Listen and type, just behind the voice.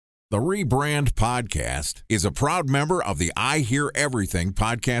The Rebrand Podcast is a proud member of the I Hear Everything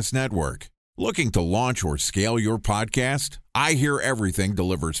Podcast Network. Looking to launch or scale your podcast? I Hear Everything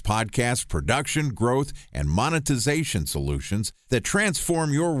delivers podcast production, growth, and monetization solutions that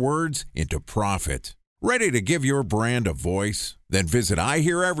transform your words into profit. Ready to give your brand a voice? Then visit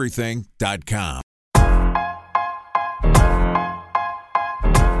iheareverything.com.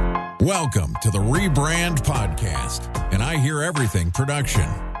 Welcome to the Rebrand Podcast, an I Hear Everything production.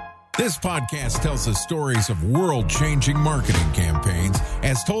 This podcast tells the stories of world-changing marketing campaigns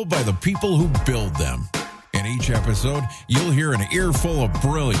as told by the people who build them. In each episode, you'll hear an earful of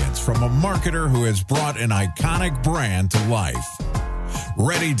brilliance from a marketer who has brought an iconic brand to life.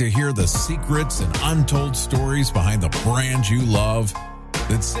 Ready to hear the secrets and untold stories behind the brand you love?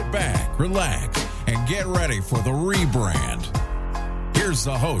 Then sit back, relax, and get ready for the rebrand. Here's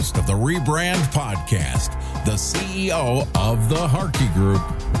the host of the Rebrand Podcast, the CEO of the Harkey Group,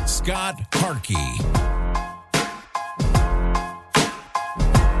 Scott Harkey.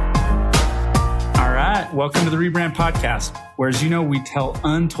 All right, welcome to the Rebrand Podcast, where, as you know, we tell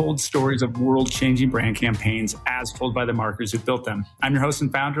untold stories of world-changing brand campaigns as told by the marketers who built them. I'm your host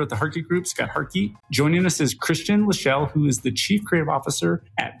and founder of the Harkey Group, Scott Harkey. Joining us is Lachel, who is the Chief Creative Officer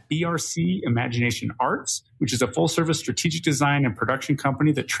at BRC Imagination Arts, which is a full-service strategic design and production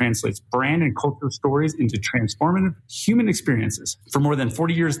company that translates brand and cultural stories into transformative human experiences. For more than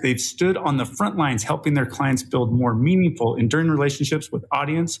 40 years, they've stood on the front lines helping their clients build more meaningful, enduring relationships with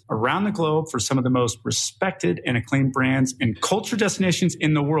audience around the globe for some of the most respected and acclaimed brands and culture destinations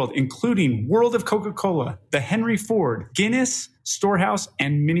in the world, including World of Coca-Cola, the Henry Ford, Guinness, Storehouse,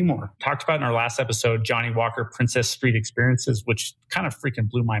 and many more. Talked about in our last episode, Johnny Walker Princess Street Experiences, which kind of freaking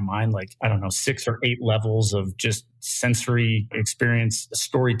blew my mind. Like, I don't know, 6 or 8 levels of just sensory experience,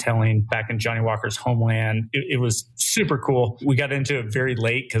 storytelling back in Johnny Walker's homeland. It was super cool. We got into it very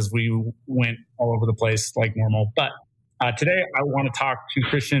late because we went all over the place like normal. But today, I want to talk to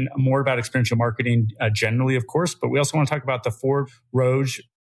Christian more about experiential marketing generally, of course, but we also want to talk about the Ford Rouge.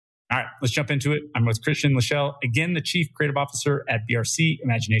 All right, let's jump into it. I'm with Christian Lachel, again, the Chief Creative Officer at BRC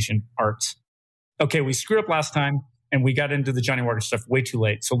Imagination Arts. Okay, we screwed up last time and we got into the Johnny Walker stuff way too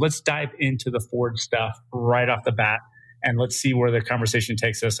late. So let's dive into the Ford stuff right off the bat and let's see where the conversation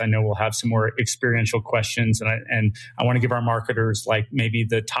takes us. I know we'll have some more experiential questions and I want to give our marketers like maybe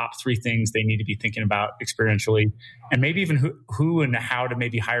the top 3 things they need to be thinking about experientially and maybe even who and how to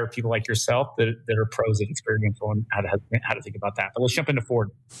maybe hire people like yourself that are pros at experiential and how to think about that. But let's jump into Ford.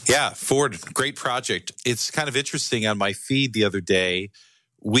 Yeah, Ford, great project. It's kind of interesting on my feed the other day.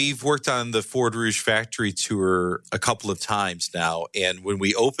 We've worked on the Ford Rouge factory tour a couple of times now. And when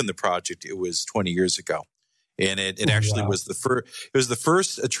we opened the project, it was 20 years ago. And it actually was the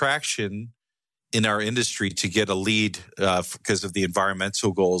first attraction in our industry to get a lead because of the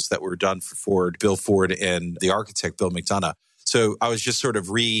environmental goals that were done for Ford, Bill Ford, and the architect, Bill McDonough. So I was just sort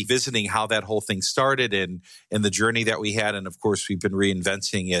of revisiting how that whole thing started and the journey that we had. And of course, we've been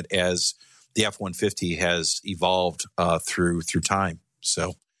reinventing it as the F-150 has evolved through time.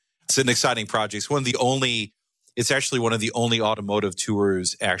 So it's an exciting project. It's actually one of the only automotive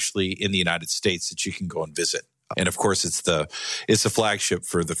tours actually in the United States that you can go and visit. And of course, it's the flagship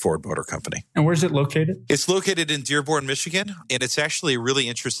for the Ford Motor Company. And where's it located? It's located in Dearborn, Michigan. And it's actually a really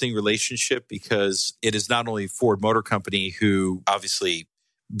interesting relationship because it is not only Ford Motor Company who obviously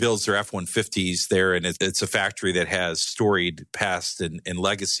builds their F-150s there, and it's a factory that has storied past and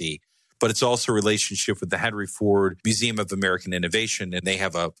legacy, but it's also a relationship with the Henry Ford Museum of American Innovation, and they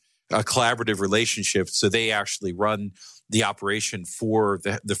have a collaborative relationship. So they actually run the operation for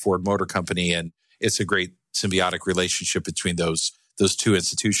the Ford Motor Company, and it's a great symbiotic relationship between those 2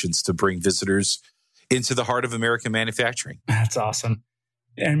 institutions to bring visitors into the heart of American manufacturing. That's awesome.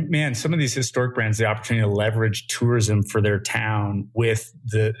 And man, some of these historic brands, the opportunity to leverage tourism for their town with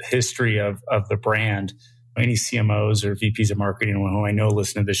the history of the brand. Any CMOs or VPs of marketing who I know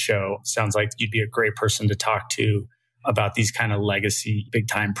listen to this show, sounds like you'd be a great person to talk to about these kind of legacy big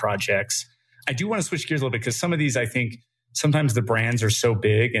time projects. I do want to switch gears a little bit because some of these, I think, sometimes the brands are so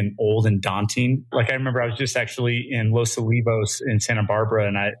big and old and daunting. Like I remember I was just actually in Los Olivos in Santa Barbara,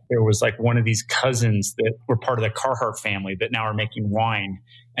 and there was like one of these cousins that were part of the Carhartt family that now are making wine.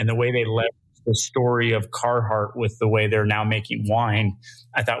 And the way they leveraged the story of Carhartt with the way they're now making wine,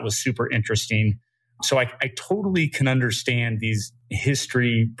 I thought was super interesting. So I totally can understand these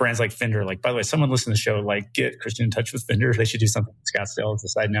history brands like Fender. Like, by the way, someone listen to the show, like get Christian in touch with Fender. They should do something with Scottsdale as a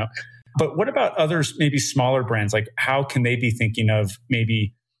side note. But what about others, maybe smaller brands? Like how can they be thinking of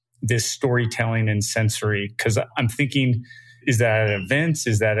maybe this storytelling and sensory? Because I'm thinking Is that at events?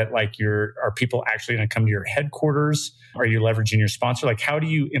 Is that at like are people actually going to come to your headquarters? Are you leveraging your sponsor? Like, how do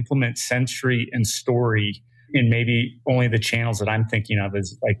you implement sensory and story in maybe only the channels that I'm thinking of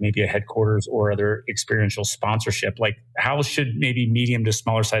as like maybe a headquarters or other experiential sponsorship? Like, how should maybe medium to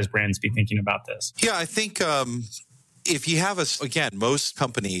smaller size brands be thinking about this? Yeah, I think if you have most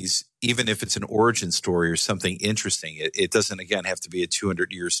companies, even if it's an origin story or something interesting, it doesn't, again, have to be a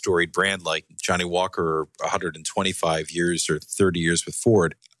 200-year storied brand like Johnny Walker or 125 years or 30 years with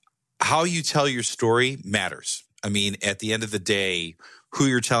Ford. How you tell your story matters. I mean, at the end of the day, who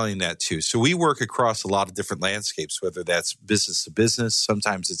you're telling that to. So we work across a lot of different landscapes, whether that's business to business,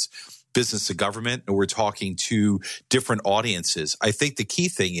 sometimes it's business to government, and we're talking to different audiences. I think the key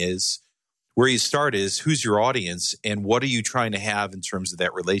thing is where you start is who's your audience and what are you trying to have in terms of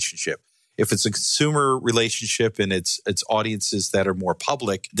that relationship. If it's a consumer relationship and it's audiences that are more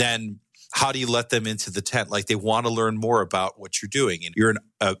public, then how do you let them into the tent? Like they want to learn more about what you're doing. And you're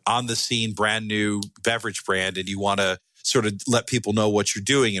an on-the-scene, brand new beverage brand, and you want to sort of let people know what you're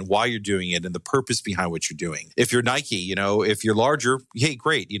doing and why you're doing it and the purpose behind what you're doing. If you're Nike, if you're larger, hey,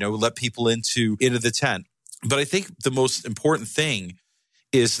 great, let people into the tent. But I think the most important thing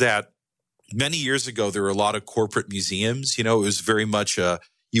is that many years ago, there were a lot of corporate museums. It was very much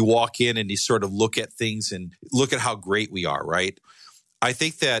you walk in and you sort of look at things and look at how great we are, right? I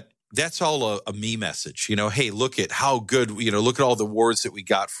think that's all a me message. Hey, look at how good, look at all the awards that we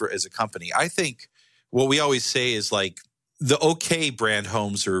got as a company. I think what we always say is like the okay brand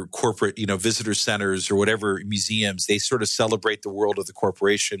homes or corporate, visitor centers or whatever museums, they sort of celebrate the world of the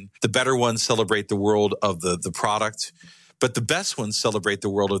corporation. The better ones celebrate the world of the product. But the best ones celebrate the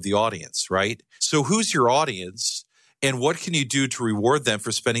world of the audience, right? So who's your audience and what can you do to reward them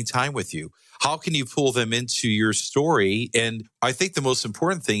for spending time with you? How can you pull them into your story? And I think the most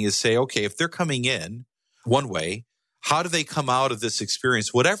important thing is say, okay, if they're coming in one way, how do they come out of this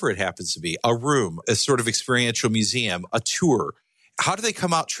experience, whatever it happens to be, a room, a sort of experiential museum, a tour? How do they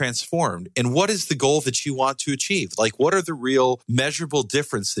come out transformed? And what is the goal that you want to achieve? Like, what are the real measurable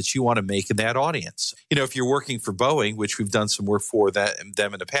difference that you want to make in that audience? If you're working for Boeing, which we've done some work for them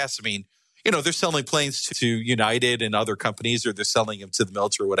in the past, I mean, they're selling planes to United and other companies, or they're selling them to the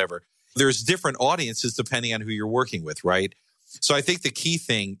military or whatever. There's different audiences depending on who you're working with, right? So I think the key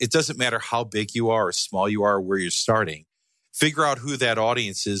thing, it doesn't matter how big you are or small you are or where you're starting. Figure out who that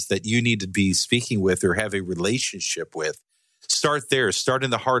audience is that you need to be speaking with or have a relationship with. Start there. Start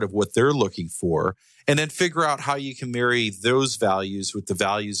in the heart of what they're looking for, and then figure out how you can marry those values with the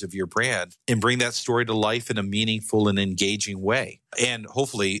values of your brand and bring that story to life in a meaningful and engaging way, and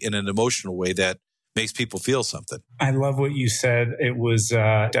hopefully in an emotional way that makes people feel something. I love what you said. It was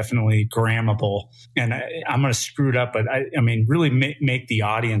definitely grammable, and I'm going to screw it up, but I mean, really make the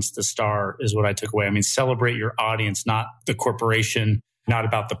audience the star is what I took away. I mean, celebrate your audience, not the corporation, not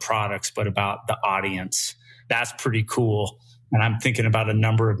about the products, but about the audience. That's pretty cool. And I'm thinking about a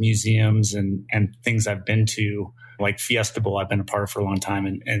number of museums and things I've been to, like Fiesta Bowl, I've been a part of for a long time,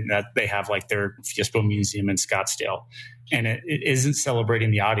 and that they have like their Fiesta Bowl museum in Scottsdale. And it isn't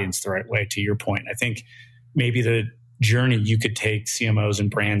celebrating the audience the right way, to your point. I think maybe the journey you could take CMOs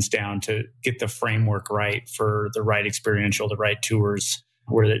and brands down to get the framework right for the right experiential, the right tours,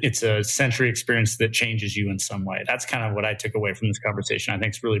 where it's a sensory experience that changes you in some way. That's kind of what I took away from this conversation. I think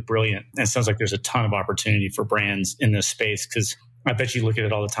it's really brilliant. And it sounds like there's a ton of opportunity for brands in this space, because I bet you look at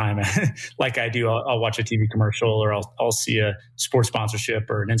it all the time. Like I do, I'll watch a TV commercial or I'll see a sports sponsorship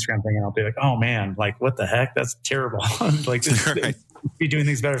or an Instagram thing, and I'll be like, oh man, like what the heck? That's terrible. Like this, right. Be doing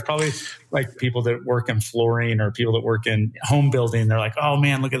things better. It's probably like people that work in flooring or people that work in home building. They're like, oh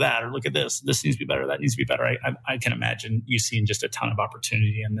man, look at that. Or look at this. This needs to be better. That needs to be better. I can imagine you seeing just a ton of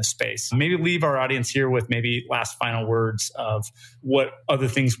opportunity in this space. Maybe leave our audience here with maybe last final words of what other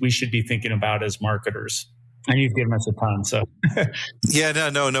things we should be thinking about as marketers. And you've given us a ton, so. Yeah,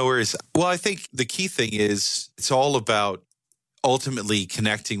 no worries. Well, I think the key thing is it's all about ultimately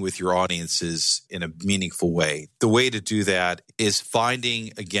connecting with your audiences in a meaningful way. The way to do that is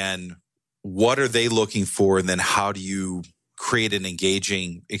finding, again, what are they looking for, and then how do you create an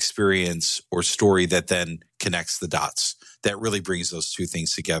engaging experience or story that then connects the dots, that really brings those two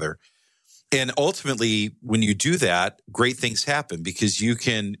things together. And ultimately, when you do that, great things happen, because you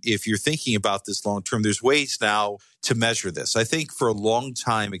can, if you're thinking about this long term, there's ways now to measure this. I think for a long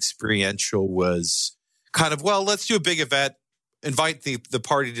time, experiential was kind of, well, let's do a big event, invite the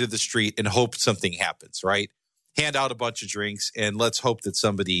party to the street and hope something happens, right? Hand out a bunch of drinks and let's hope that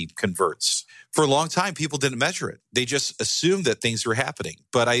somebody converts. For a long time, people didn't measure it. They just assumed that things were happening.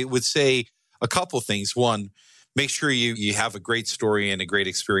 But I would say a couple things. One, make sure you have a great story and a great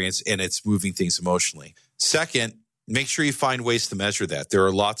experience and it's moving things emotionally. Second, make sure you find ways to measure that. There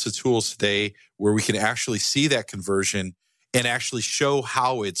are lots of tools today where we can actually see that conversion and actually show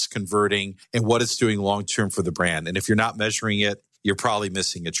how it's converting and what it's doing long-term for the brand. And if you're not measuring it, you're probably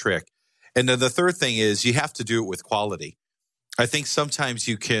missing a trick. And then the third thing is you have to do it with quality. I think sometimes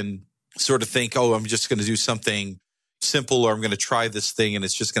you can sort of think, oh, I'm just going to do something simple, or I'm going to try this thing and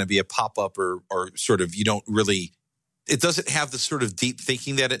it's just going to be a pop-up or sort of, it doesn't have the sort of deep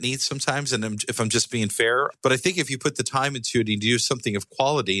thinking that it needs sometimes. And if I'm just being fair, but I think if you put the time into it and you do something of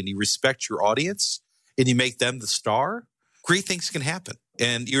quality and you respect your audience and you make them the star, great things can happen.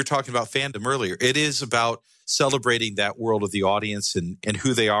 And you were talking about fandom earlier. It is about celebrating that world of the audience and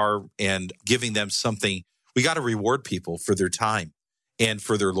who they are and giving them something. We got to reward people for their time and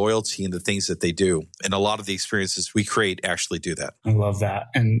for their loyalty and the things that they do. And a lot of the experiences we create actually do that. I love that.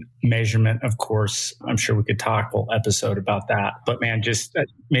 And measurement, of course, I'm sure we could talk a whole episode about that. But man,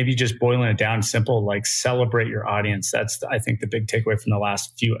 maybe just boiling it down simple, like celebrate your audience. That's, I think, the big takeaway from the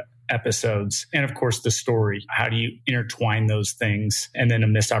last few episodes. And of course, the story. How do you intertwine those things? And then a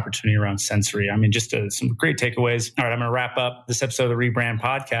missed opportunity around sensory. I mean, just some great takeaways. All right, I'm going to wrap up this episode of the Rebrand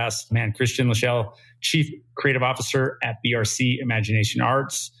Podcast. Man, Christian Lachel, Chief Creative Officer at BRC Imagination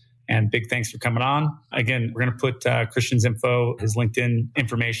Arts. And big thanks for coming on. Again, we're going to put Christian's info, his LinkedIn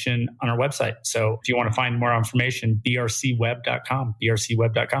information on our website. So if you want to find more information, brcweb.com,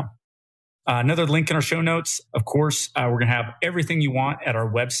 brcweb.com. Another link in our show notes. Of course, we're going to have everything you want at our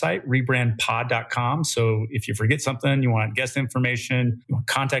website, rebrandpod.com. So if you forget something, you want guest information, you want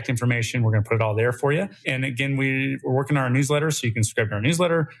contact information, we're going to put it all there for you. And again, we're working on our newsletter, so you can subscribe to our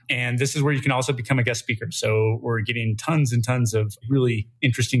newsletter. And this is where you can also become a guest speaker. So we're getting tons and tons of really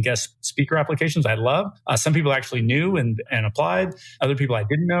interesting guest speaker applications. I love. Some people actually knew and applied. Other people I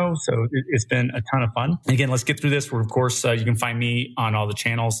didn't know. So it's been a ton of fun. Again, let's get through this. Of course, you can find me on all the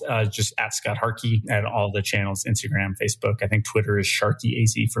channels, just at Scott Harkey at all the channels, Instagram, Facebook. I think Twitter is Sharky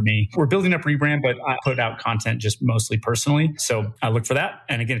AZ for me. We're building up Rebrand, but I put out content just mostly personally. So I look for that.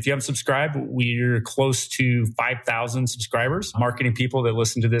 And again, if you haven't subscribed, we're close to 5,000 subscribers, marketing people that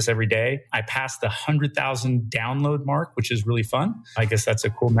listen to this every day. I passed the 100,000 download mark, which is really fun. I guess that's a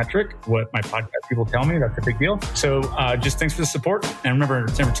cool metric. What my podcast people tell me, that's a big deal. So just thanks for the support. And remember,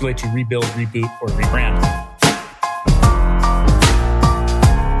 it's never too late to rebuild, reboot, or rebrand.